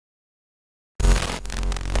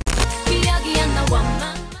Hey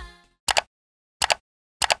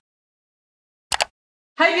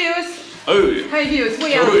viewers! Oh! Hey viewers,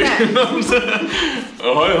 we are back!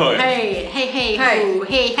 Oh, hi, hi! Hey, hey, hey, hey, oh,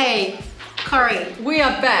 hey, hey, Corey. We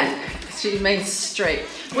are back. She means street.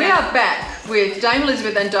 We are back with Dame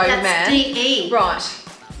Elizabeth and Dover Man. That's D-E. Right.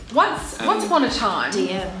 Once upon a time.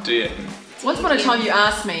 DM. DM. Once upon a time you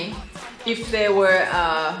asked me if there were,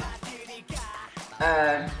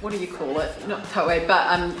 what do you call it? Not co-ed,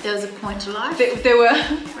 but there was a point to life. There were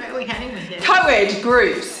Where are we heading with this? co-ed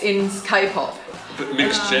groups in K-pop.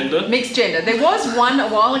 Mixed gender? Mixed gender. There was one a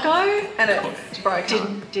while ago and it broke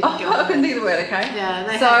Didn't go I couldn't think of the word, okay? Yeah,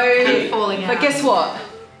 they had falling out. But guess what?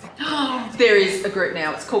 There is a group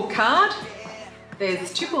now. It's called K.A.R.D.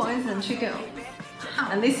 There's 2 boys and 2 girls.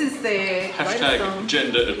 And this is their latest song.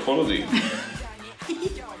 Gender equality.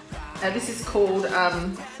 This is called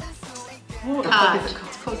what the K.A.R.D. fuck is it called?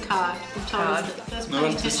 It's called K.A.R.D. We've told us that.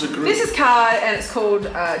 No, this is a group. This is K.A.R.D. and it's called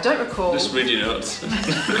Don't Recall. Just read your notes.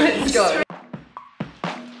 Let's go.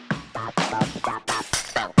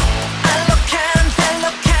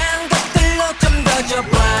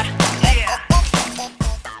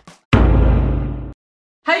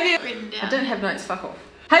 Hey view. I don't have notes, fuck off.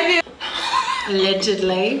 Hey view.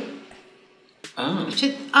 Allegedly. Oh.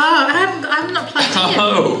 I'm not plugged in.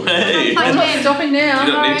 Oh, hey. I'm not stopping now.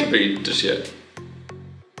 You don't need to be just yet.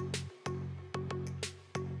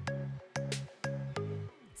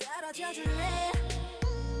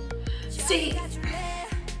 See.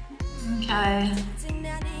 Okay.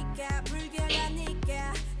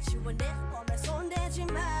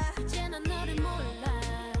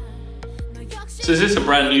 So is this a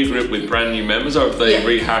brand new group with brand new members, or have they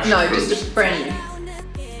rehashed No, groups? just brand new.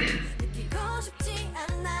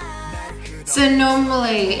 So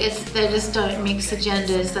normally they just don't mix the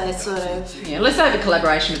genders, they sort of... Yeah, let's have a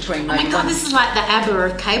collaboration between Oh my god, this is like the ABBA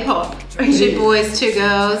of K-pop. 2 boys, 2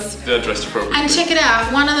 girls. They're dressed appropriately. And check it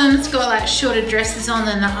out, one of them's got like shorter dresses on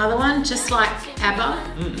than the other one, just like ABBA.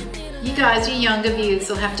 You guys, you younger viewers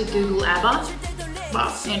will have to Google ABBA.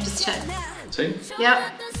 Well, yeah, just check. See?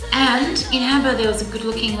 Yep. And in ABBA there was a good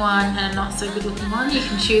looking one and a not so good looking one. You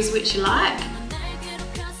can choose which you like.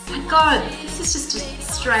 My god, this is just a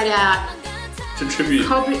straight out... Contribute.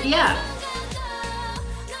 Yeah.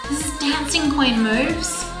 This is dancing queen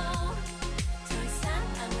moves.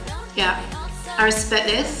 Yeah. I respect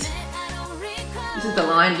this. This is the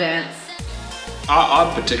line dance.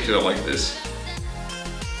 I particularly like this.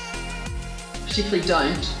 Particularly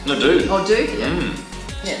don't. No, do. Oh, do? Yeah.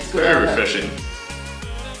 Yeah, it's good. Very refreshing.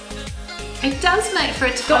 It does make for a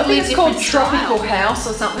I totally think it's different called style. tropical house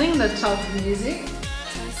or something, the type of music.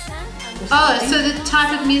 Oh, so the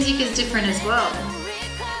type of music is different as well.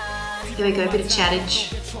 There we go, a bit of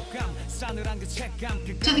chattage.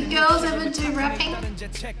 Do the girls ever do rapping?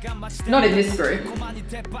 Not in this group,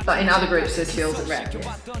 but in other groups there's girls that rap, yes.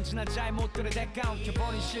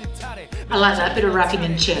 I like that, bit of rapping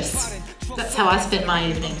and chess. That's how I spend my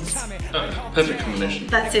evenings. Oh, perfect combination.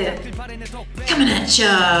 That's it. Coming at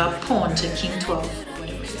ya, pawn to king 12,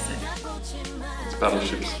 whatever you say. It's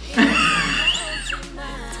battleships.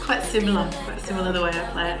 It's quite similar the way I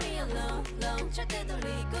play it.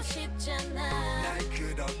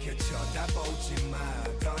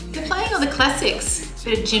 They're playing all the classics.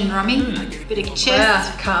 Bit of gin rummy, bit of chess.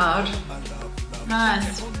 Yeah, card.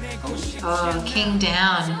 Nice. Oh, king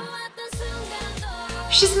down.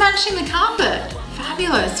 She's matching the carpet.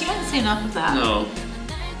 Fabulous. You don't see enough of that. No.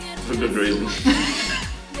 For good reason.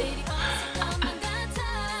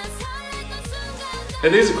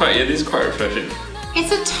 These are quite refreshing.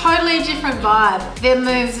 It's a totally different vibe. Their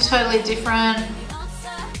moves are totally different.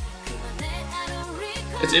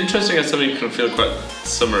 It's interesting how something can feel quite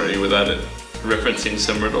summery without it referencing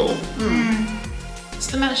summer at all. It's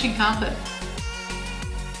the matching carpet.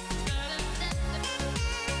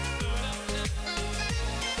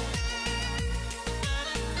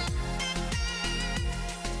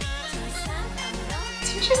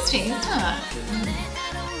 It's interesting, isn't it?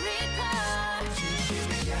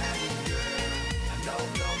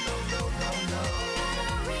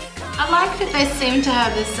 I like that they seem to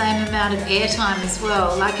have the same amount of airtime as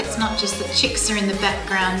well. Like it's not just the chicks are in the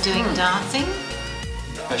background doing dancing.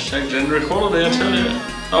 Hashtag gender equality, I tell you.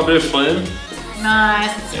 Oh, a bit of flame.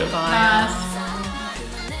 Nice. Yep. Nice.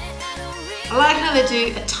 I like how they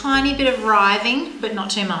do a tiny bit of writhing, but not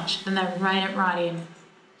too much. Then they rein it right in.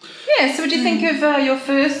 Yeah, so what do you think of your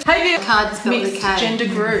first K.A.R.D. spelled with mixed K. gender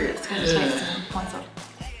group? It's going to take some points off.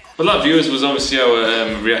 A lot of viewers was obviously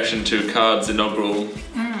our reaction to K.A.R.D's inaugural.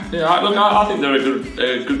 Yeah, I think they're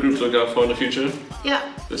a good group to look out for in the future. Yeah.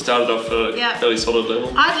 They started off at a fairly solid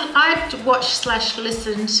level. I'd watch /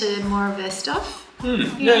 listen to more of their stuff.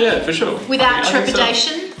 Yeah, for sure. Without I think so.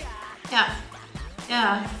 trepidation.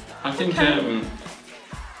 Yeah. I think,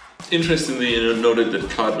 interestingly, you noted that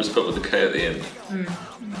K.A.R.D was spelled with a K at the end.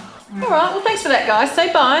 All right, well, thanks for that, guys.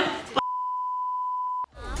 Say bye.